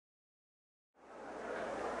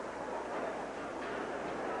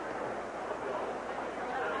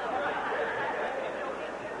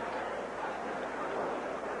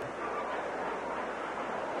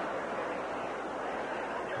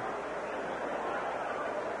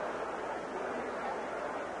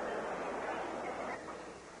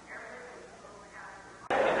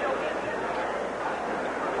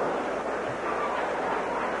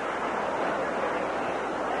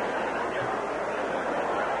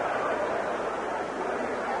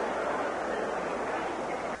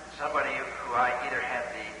somebody who I either had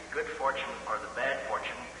the good fortune or the bad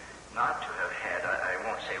fortune not to have had. I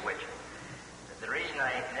won't say which. The reason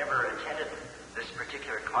I never attended this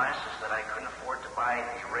particular class is that I couldn't afford to buy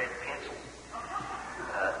a red pencil.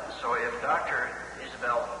 So if Dr.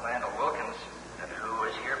 Isabel Landell Wilkins, who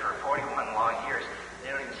was here for 41 long years,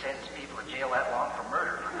 they don't even sentence people to jail that long for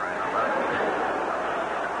murder, for crying out loud.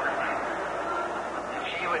 If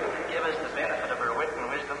she would give us the benefit of her wit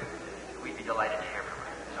and wisdom, we'd be delighted to hear from her.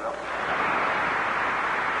 So,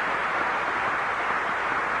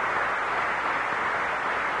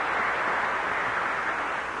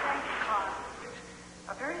 thank you, Con.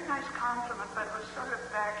 A very nice compliment, but it was sort of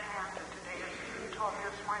backhanded today. As you told me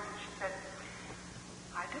this morning, she said,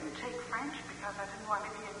 I didn't take French because I didn't want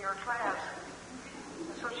to be in your class.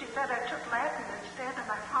 So she said I took Latin instead, and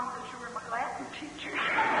I found that you were my Latin teacher.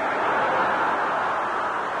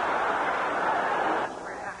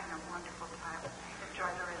 We're having a wonderful time. Enjoy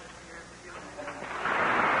the rest of your viewing.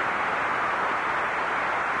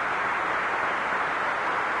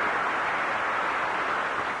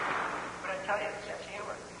 but I tell you, it's sense of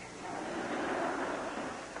humor.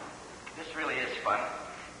 This really is fun.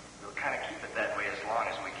 We'll kind of keep it that way as long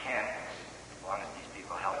as we can, as long as these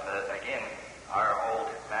people help. Again, our old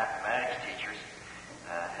mathematics teachers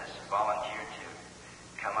has volunteered to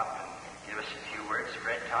come up and give us a few words.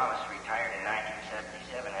 Fred Thomas retired in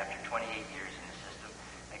 1977 after 28 years in the system.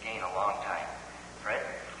 Again, a long time. Fred?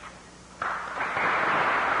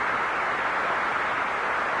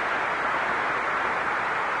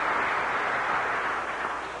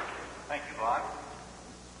 Thank you, Vaughn.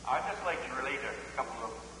 I'd just like to relate a couple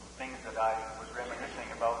of things that I was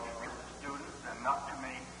reminiscing about with the students and not too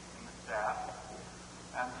many in the staff.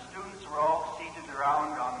 And the students were all seated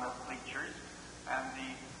around on the bleachers, and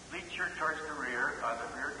the bleacher towards the rear, the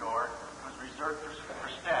rear door, was reserved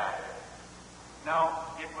for staff.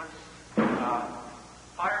 Now, it was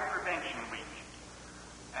Fire Prevention Week,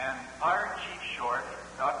 and Fire Chief Short,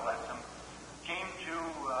 God bless him, came to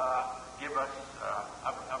give us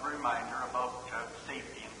a reminder about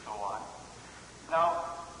safety and so on. Now,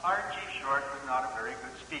 Fire Chief Short was not a very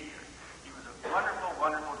good speaker. He was a wonderful,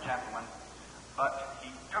 wonderful gentleman, but he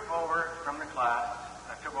took over from the class,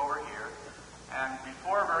 took over here, and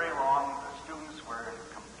before very long, the students were in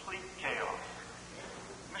complete chaos.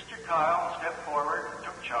 Mr. Kyle stepped forward and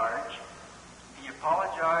took charge. He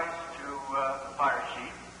apologized to the fire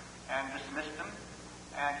chief and dismissed him,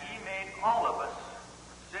 and he made all of us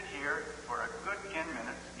sit here for a good 10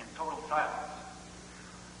 minutes in total silence.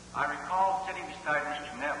 I recall sitting beside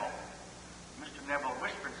Mr. Neville. Mr. Neville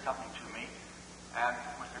whispered something to me, and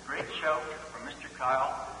with a great shout from Mr.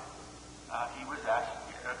 Kyle,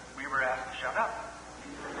 we were asked to shut up.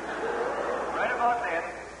 Right about then,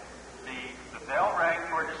 the bell rang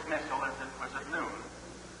for dismissal as it was at noon.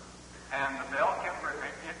 And the bell kept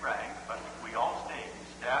it rang, but we all stayed,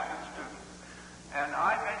 staff and students. And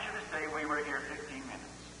I venture to say we were here 15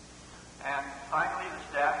 minutes. And finally the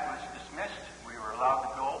staff was dismissed. We were allowed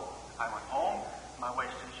to go. I went home. My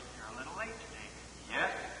wife said, "You're a little late today."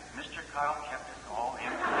 Yes, Mr. Kyle kept us all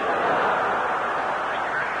in today.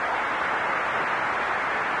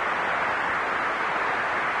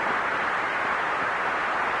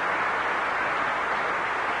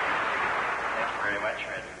 Much,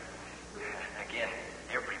 Fred. Again,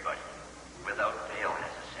 everybody, without fail,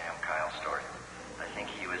 has a Sam Kyle story. I think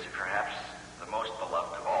he was perhaps the most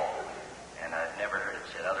beloved of all, and I've never heard it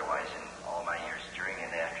said otherwise in all my years during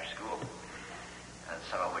and after school,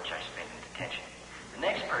 some of which I spent in detention. The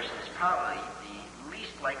next person is probably the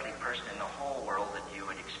least likely person in the whole world that you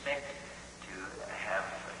would expect to have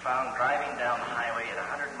found driving down the highway at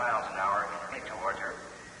 100 miles an hour and running toward her.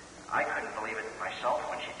 I couldn't believe it myself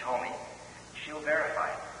when she told me. She'll verify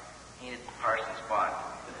it. Enid Parsons Bond.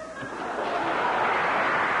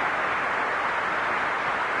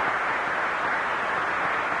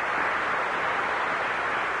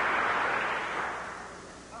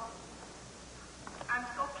 Well, I'm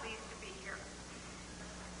so pleased to be here.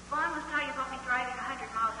 Vaughn was telling you about me driving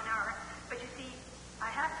 100 miles an hour, but you see,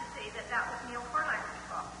 I have to say that was Neil Forliver's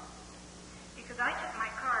fault. Because I took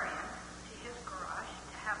my car in to his garage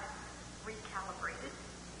to have it recalibrated.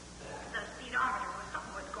 The speedometer was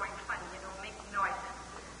going funny, making noises.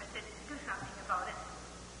 I said, do something about it.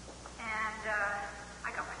 And I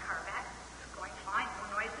got my car back. It was going fine, no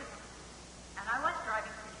noises. And I was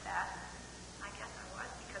driving pretty fast. I guess I was,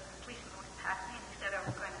 because the policeman was passing me and he said I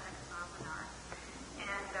was going 100 miles an hour.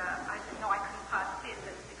 And I said, no, I couldn't possibly. It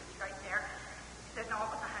said 60 right there. He said, no, it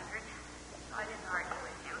was 100. So I didn't argue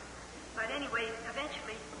with him. But anyway,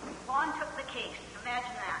 eventually, Vaughn took the case.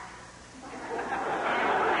 Imagine that.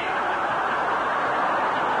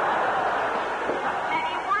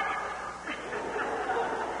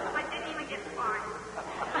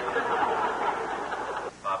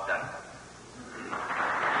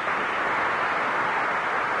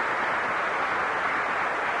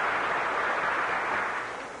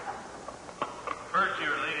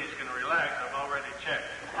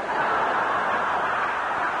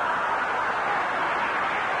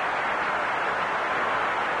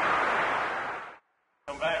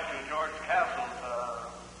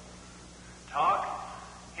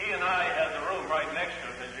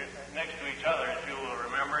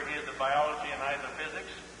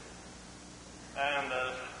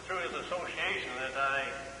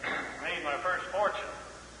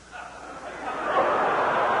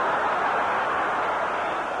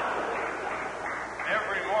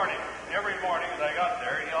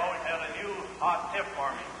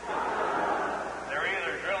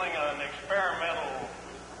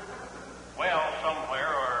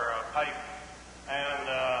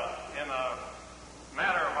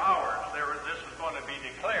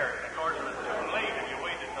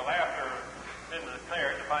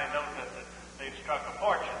 they'd struck a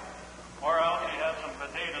fortune. Or else he had some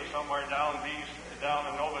potatoes somewhere down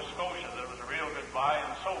in Nova Scotia that was a real good buy,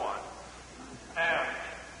 and so on. And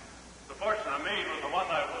the fortune I made was the one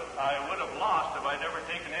I would have lost if I'd never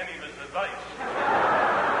taken any of his advice.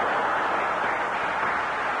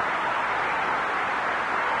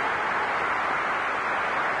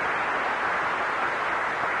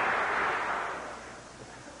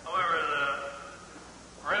 However,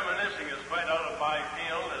 the reminiscing is quite out of my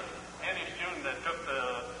field, as any student that took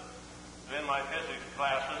in my physics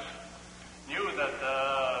classes knew that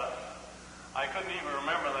I couldn't even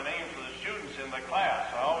remember the names of the students in the class.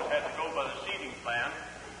 I always had to go by the seating plan.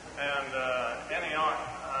 And to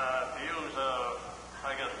use,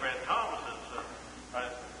 I guess, Fred Thomas's,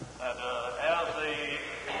 as the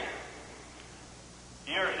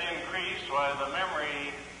years increase, why the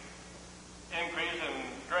memory increase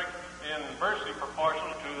inversely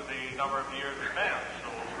proportional to the number of years advanced. So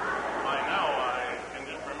by now I can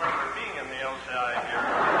just remember being in the LCI here.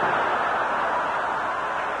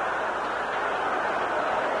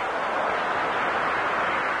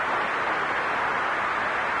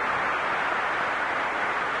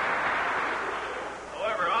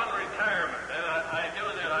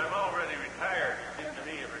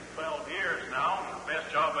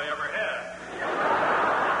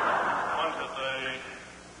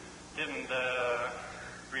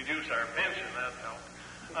 Our pension, that helped.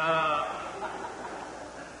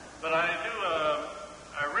 But I do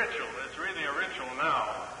a ritual. It's really a ritual now.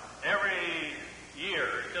 Every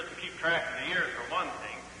year, just to keep track of the years for one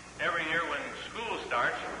thing, every year when school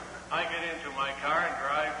starts, I get into my car and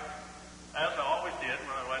drive, as I always did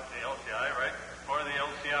when I went to the LCI, right before the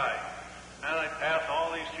LCI. And I pass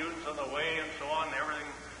all these students on the way and so on, everything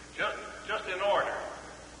just in order.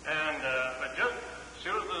 And but just as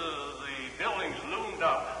soon as the buildings loomed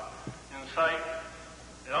up in sight,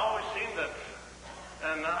 it always seemed that,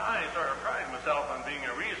 and I sort of pride myself on being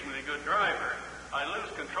a reasonably good driver, I lose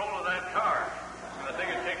control of that car, and the thing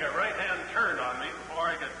would take a right-hand turn on me before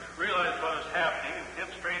I could realize what was happening and hit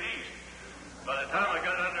straight east. By the time I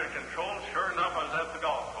got it under control, sure enough, I was at the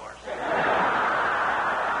golf course.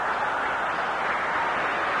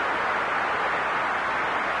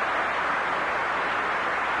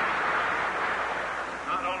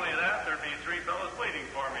 Not only that, there'd be three fellas waiting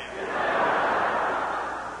for me.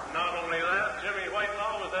 Not only that, Jimmy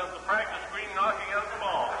Whitelaw was at the practice green knocking out the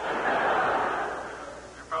ball.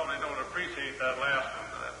 You probably don't appreciate that last one,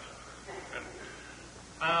 but that's good.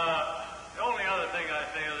 The only other thing I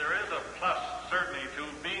say is there is a plus, certainly, to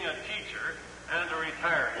being a teacher and to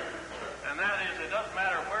retiring. And that is, it doesn't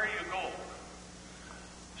matter where you go.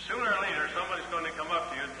 Sooner or later, somebody's going to come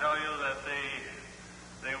up to you and tell you that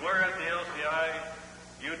they were at the LCI,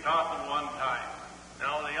 you taught them one time.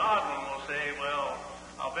 Now, the odd one will say, well,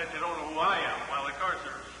 I'll bet you don't know who I am. Well, of course,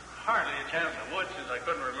 there's hardly a chance I would, since I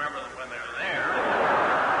couldn't remember them when they were there.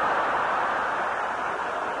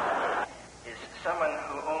 Is someone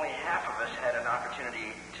who only half of us had an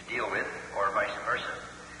opportunity to deal with, or vice versa.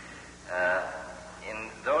 In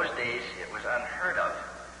those days, it was unheard of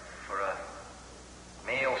for a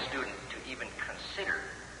male student to even consider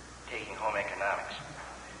taking home economics.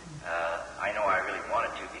 I know I really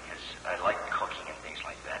wanted to because I liked cooking and things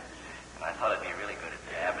like that, and I thought I'd be really good at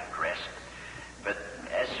ab and cress. But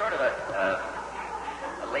as sort of a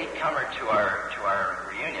latecomer to our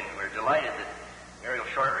reunion, we're delighted that Muriel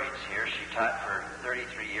Shortreed's here. She taught for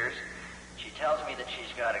 33 years. She tells me that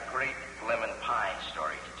she's got a great lemon pie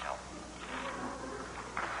story to tell.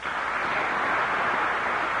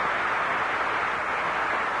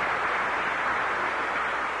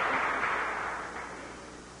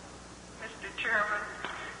 Chairman,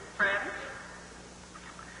 friends,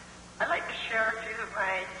 I'd like to share a few of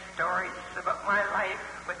my stories about my life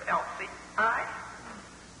with LCI.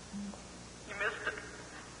 You missed it.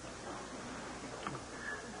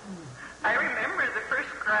 I remember the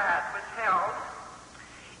first grad was held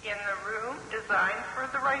in the room designed for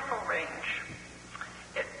the rifle range.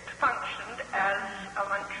 It functioned as a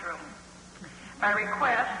lunchroom. By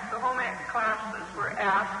request, the home ec classes were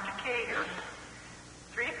asked to cater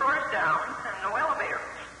 3 floors down and no elevators.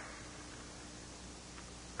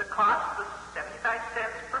 The cost was 75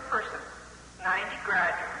 cents per person, 90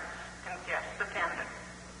 graduates and guests attended.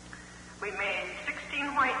 We made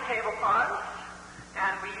 16 white tablecloths,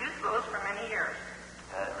 and we used those for many years.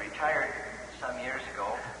 Retired some years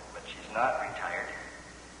ago, but she's not retired.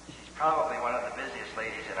 She's probably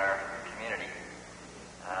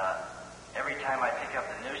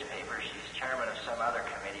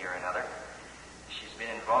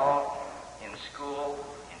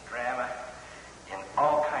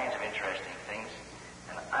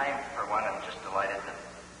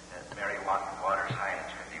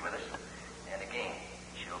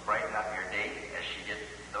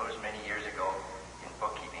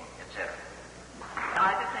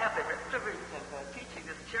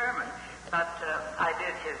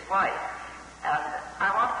wife. And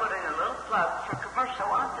I want to put in a little plug for commercial. I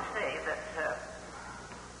want to say that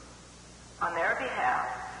on their behalf,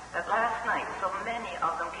 that last night so many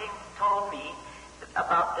of them told me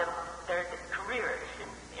about their careers in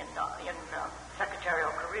secretarial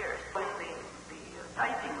careers in the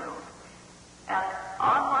typing room. And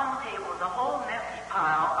on one table was a whole messy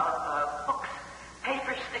pile of books,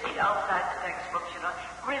 papers sticking outside the textbooks,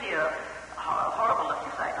 really a horrible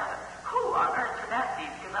looking sight. Who on earth would that be?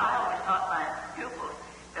 Because I always taught my pupils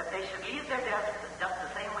that they should leave their desks just the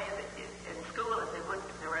same way in school as they would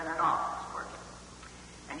if they were in an office working.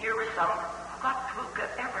 And here were some, who could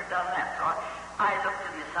ever done that? So I looked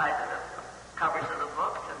in the sides of the covers of the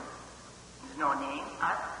books, and there's no name.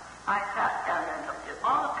 I sat down and looked at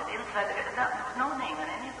all of it inside of it, and there was no name in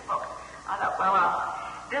any of the books. I thought, well,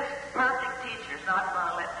 this perfect teacher's not going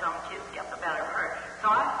to let some kids get the better of her. So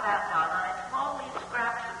I sat down and I slowly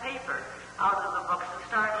scraps of paper out of the books and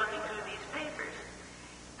started looking through these papers.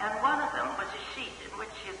 And one of them was a sheet in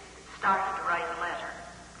which she started to write a letter.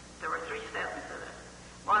 There were 3 sentences in it.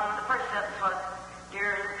 The first sentence was,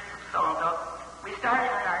 "Dear so-and-so, we started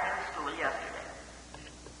in our new school yesterday."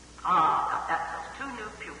 That's those 2 new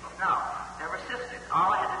pupils. Now, they were sisters.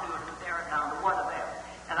 All I had to do was narrow it down to one of them.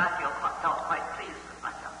 And I felt quite pleased with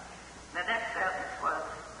myself. The next sentence was,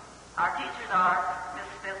 "Our teachers are Miss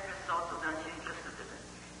Smith, Miss So-and-so," then she listed it,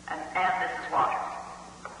 and Mrs. Waters.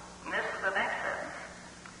 And this is the next sentence.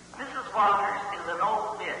 "Mrs. Waters is an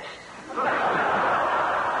old bitch."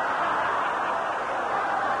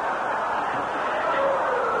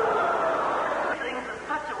 Things in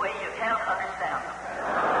such a way you can't understand them.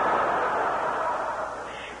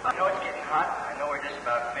 I know it's getting hot. I know we're just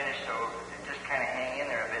about finished, so just kind of hang in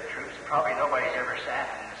there a bit, troops. Probably nobody's ever sat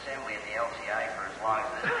in an assembly in the LCI for as long as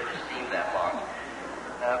this. It just seemed that long.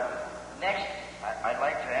 Next, I'd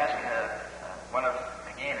like to ask one of,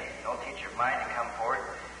 again, an old teacher of mine to come forward.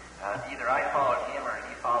 Either I followed him or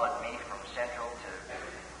he followed me from Central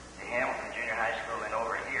to Hamilton Junior High School and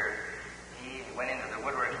over here. He went into the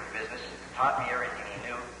woodworking business, taught me everything he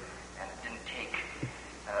knew, and didn't take.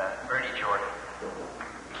 Bernie Jordan.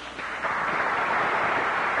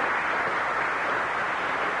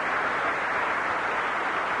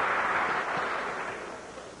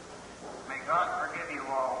 May God forgive you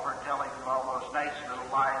all for telling all those nice little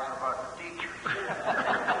lies about the teachers.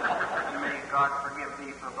 And may God forgive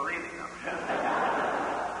me for believing them.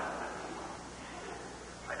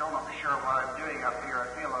 I don't know for sure what I'm doing up here. I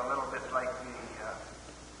feel a little bit like the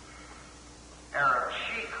Arab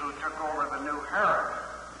sheik who took over the new harem.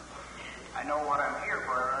 I know what I'm here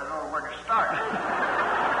for. I don't know where to start.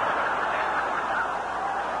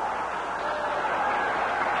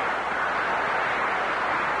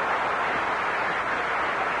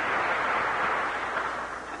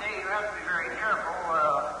 Today you have to be very careful.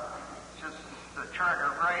 Since the Charter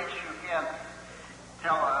of Rights, you can't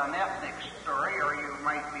tell an ethnic story or you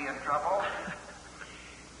might be in trouble.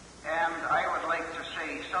 And I would like to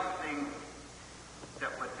say something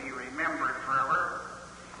that would be remembered forever.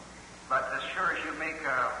 But as sure as you make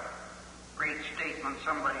a great statement,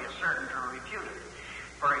 somebody is certain to refute it.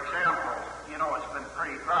 For example, it's been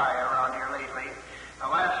pretty dry around here lately. The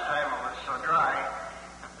last time it was so dry,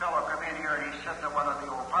 a fellow came in here and he said to one of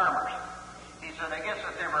the old farmers, he said, "I guess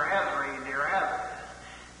it never has rained here, has it?"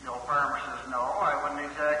 The old farmer says, "No, I wouldn't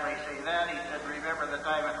exactly say that." He said, "Remember the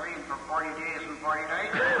time it rained for 40 days and 40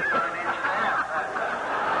 nights? We got an inch and a half."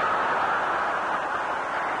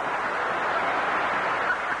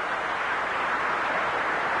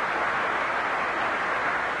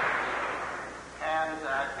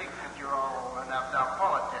 I think that you're all enough. Now,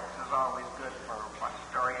 politics is always good for one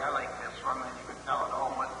story. I like this one, and you can tell it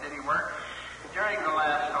almost anywhere. During the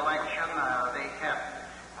last election, they had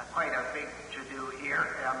quite a big to-do here,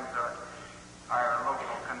 and our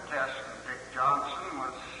local contestant, Dick Johnson,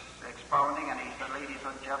 was expounding, and he said, "Ladies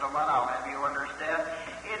and gentlemen, I'll have you understand,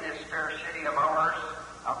 in this fair city of ours,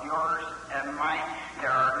 of yours and mine,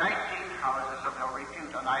 there are 19 houses of no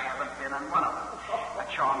repute, and I haven't been in one of them."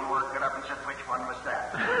 But Sean Moore got up and said, "Which one was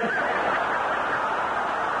that?"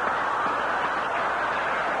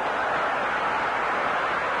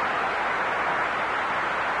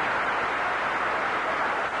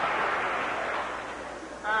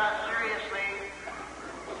 Seriously,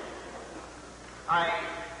 I'm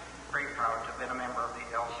very proud to have been a member of the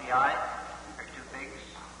LCI. There are 2 things.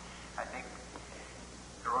 I think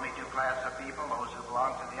there are only 2 classes of people, those who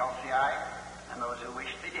belong to the LCI and those who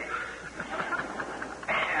wish they did.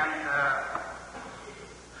 And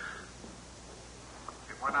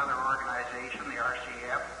one other organization, the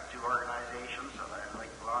RCF, 2 organizations that I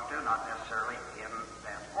like to belong to, not necessarily in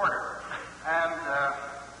that order. And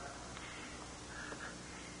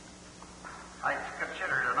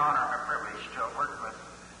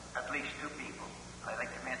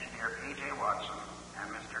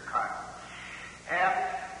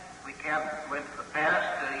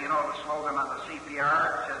told them of the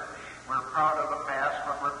CPR, said, we're proud of the past,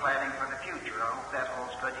 but we're planning for the future. I hope that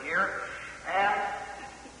holds good here. And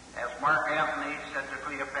as Mark Anthony said to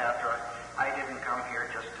Cleopatra, I didn't come here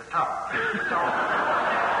just to talk. And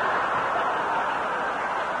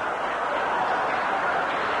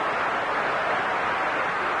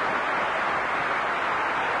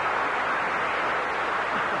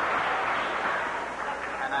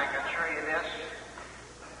I can assure you this,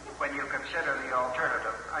 when you consider the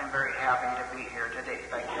alternative, I'm very happy to be here today.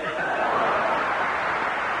 Thank you.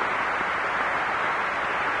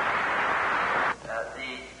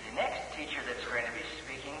 The next teacher that's going to be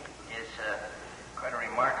speaking is quite a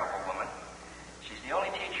remarkable woman. She's the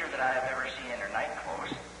only teacher that I have ever seen in her night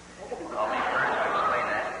clothes. I'll leave her to explain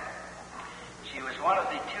that. She was one of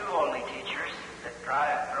the two only teachers that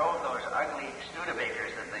drove those ugly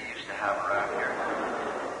Studebakers that they used to have around here.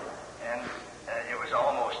 And it was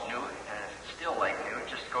almost new, still like new,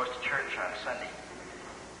 just goes to church on Sunday.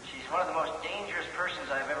 She's one of the most dangerous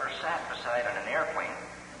persons I've ever sat beside on an airplane.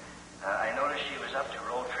 I noticed she was up to her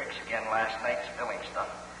old tricks again last night, spilling stuff.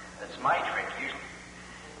 That's my trick, usually.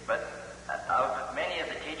 But of many of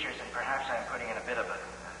the teachers, and perhaps I'm putting in a bit of an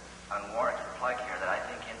unwarranted plug here that I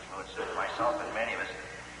think influenced myself and many of us,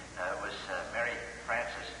 was Mary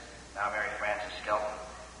Frances Skelton,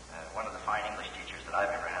 one of the fine English teachers that I've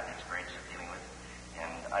ever had the experience of dealing with. And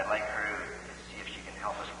I'd like her to see if she can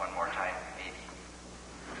help us one more time, maybe.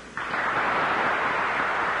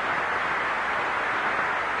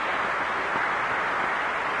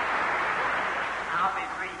 I'll be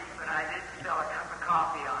brief, but I did spill a cup of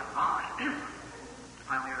coffee on Vaughn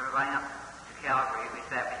when we were going up to Calgary. We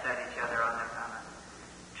sat beside each other on a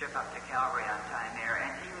trip up to Calgary on Time Air,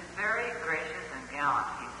 and he was very gracious and gallant.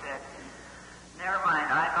 He said, never mind,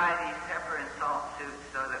 I buy these pepper and salt suits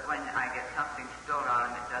so that when I get something spilled on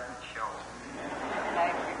them, it doesn't show.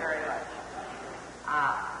 Thank you very much.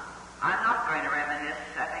 I'm not going to reminisce.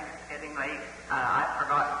 I think it's getting late. I've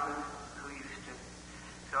forgotten who used to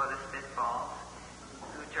throw the spitballs,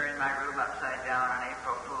 who turned my room upside down on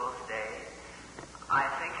April Fool's Day. I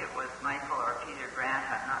think it was Michael or Peter Grant,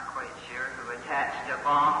 I'm not quite sure, who attached a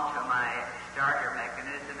bomb to my starter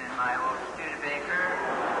mechanism in my old Studebaker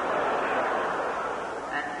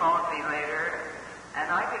and phoned me later, and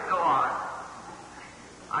I could go on.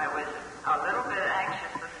 I was a little bit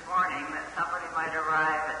anxious this morning that somebody might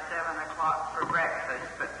arrive at 7 o'clock for breakfast,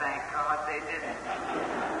 but thank God they didn't.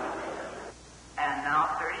 And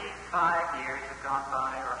now 35 years have gone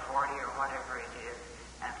by, or 40, or whatever it is,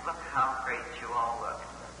 and look how great you all look.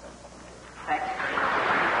 Thank you very much.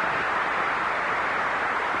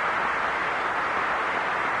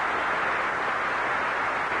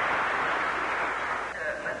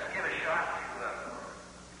 Let's give a shot to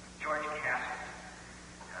George Castle.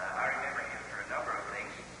 I remember him for a number of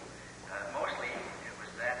things. Mostly it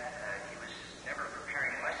was that he was never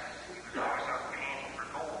preparing lessons. He was always out panning for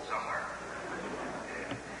gold somewhere.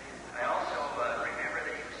 I also remember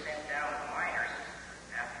that he was sent down to minors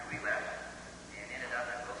after we left and ended up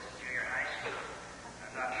at Wilson Junior High School.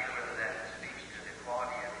 I'm not sure whether that speaks to the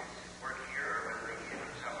quality of his work here or whether they hit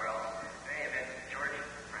him somewhere else. In any event, George,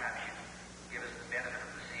 perhaps you give us the benefit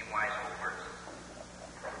of the same wise old words.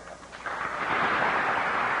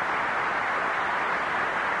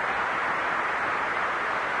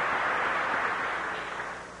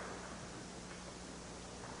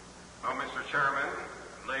 Well, Mr. Chairman,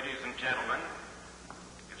 ladies and gentlemen,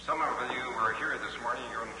 if some of you were here this morning,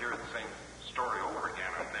 you're going to hear the same story over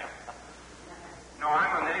again, I think. No,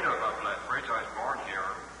 I'm a native of Lethbridge. I was born here.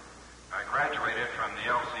 I graduated from the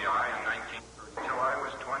LCI in 1930 until I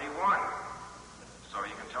was 21. So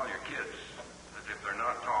you can tell your kids that if they're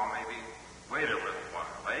not tall, maybe wait a little while,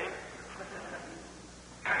 eh?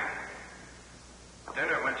 Then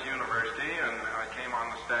I went to university, and I came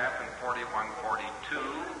on the staff in 41,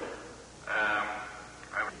 42.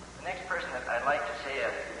 The next person that I'd like to say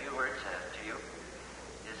a few words to you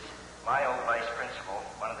is my old vice principal,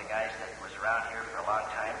 one of the guys that was around here for a long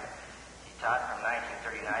time. He taught from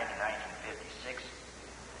 1939 to 1956.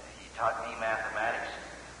 He taught me mathematics.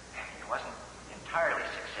 He wasn't entirely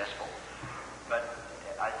successful, but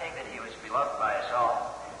I think that he was beloved by us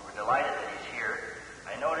all. We're delighted that he's here.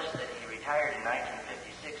 I noticed that he retired in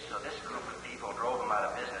 1956, so this group of people drove him out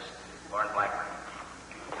of business, Lauren Blackburn.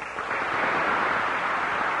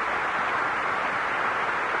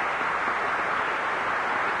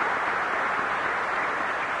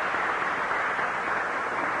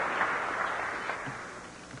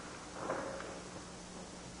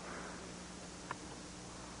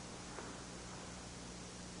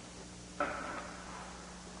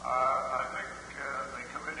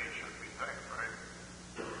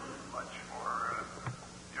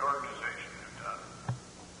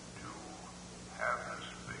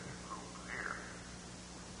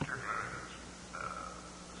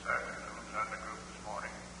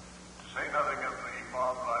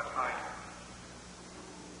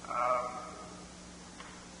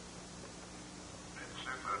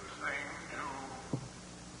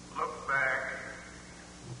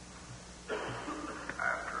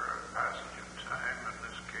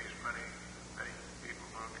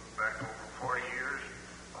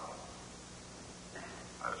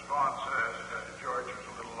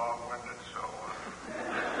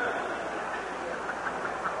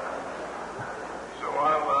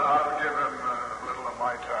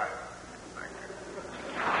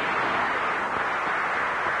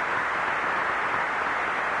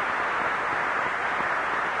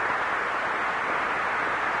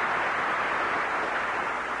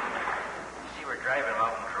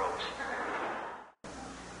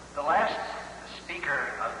 The last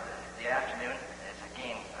speaker of the afternoon is,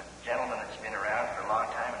 again, a gentleman that's been around for a long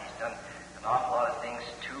time, and he's done an awful lot of things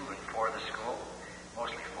to and for the school,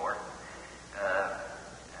 mostly for. A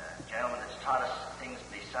gentleman that's taught us things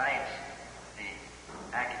besides the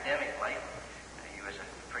academic life. He was a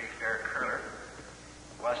pretty fair